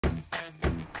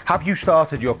Have you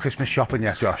started your Christmas shopping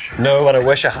yet, Josh? No, and I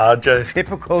wish I had, Joe.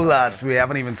 Typical lads, we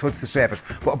haven't even touched the surface.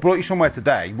 But I brought you somewhere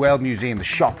today, World Museum, the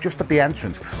shop just at the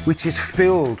entrance, which is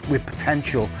filled with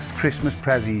potential Christmas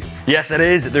prezzies. Yes, it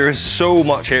is. There is so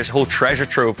much here. It's a whole treasure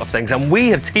trove of things. And we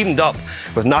have teamed up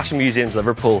with National Museums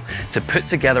Liverpool to put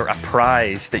together a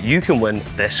prize that you can win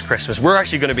this Christmas. We're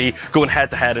actually going to be going head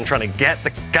to head and trying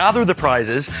to gather the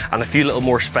prizes, and a few little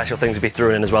more special things to be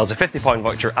thrown in as well as a £50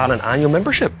 voucher and an annual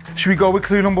membership. Should we go with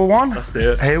clue number one? Let's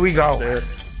do it. Here we go. Let's do it.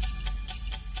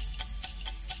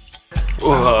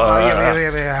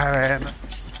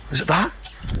 Is it that?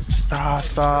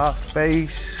 Star,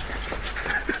 space.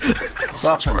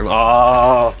 That's right.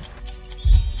 Oh.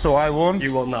 So I won.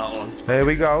 You won that one. Here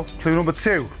we go. Clue number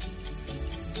two.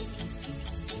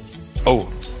 Oh.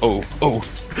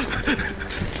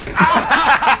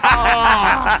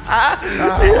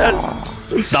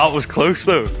 Yes. That was close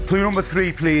though. Clue number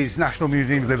three, please. National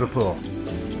Museums Liverpool.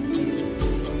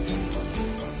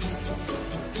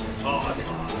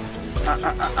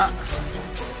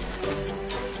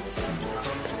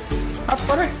 That's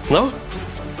funny. No?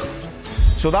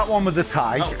 So that one was a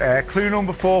tie. Oh. Clue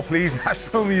number four, please.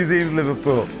 National Museums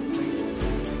Liverpool.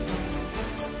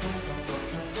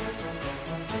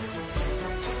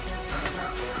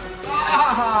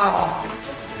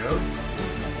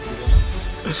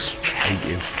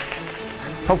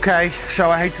 Okay, so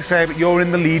I hate to say it, but you're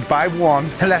in the lead by one.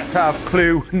 Let's have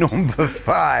clue number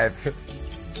five.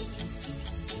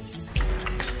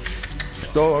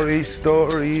 Stories.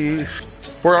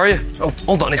 Where are you? Oh,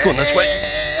 hold on, he's going this way.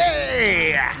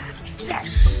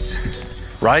 Yes.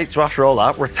 Right, so after all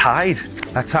that, we're tied.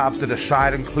 Let's have the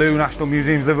deciding clue, National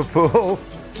Museums Liverpool.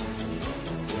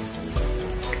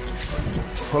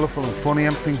 Colourful and funny,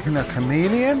 I'm thinking a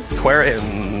chameleon.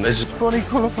 Aquarium is... Funny,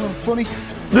 colourful and funny.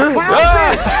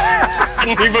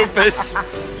 Fish.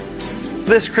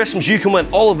 This Christmas you can win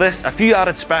all of this, a few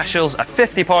added specials, a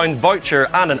 £50 voucher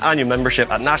and an annual membership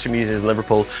at National Museums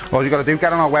Liverpool. All you got to do,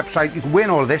 get on our website, you can win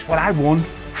all of this. Well, I won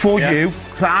for you.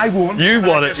 I won. You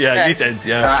won it, yeah, you did,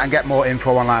 yeah. And get more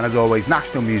info online as always,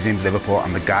 National Museums Liverpool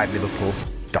and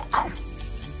theguideliverpool.com.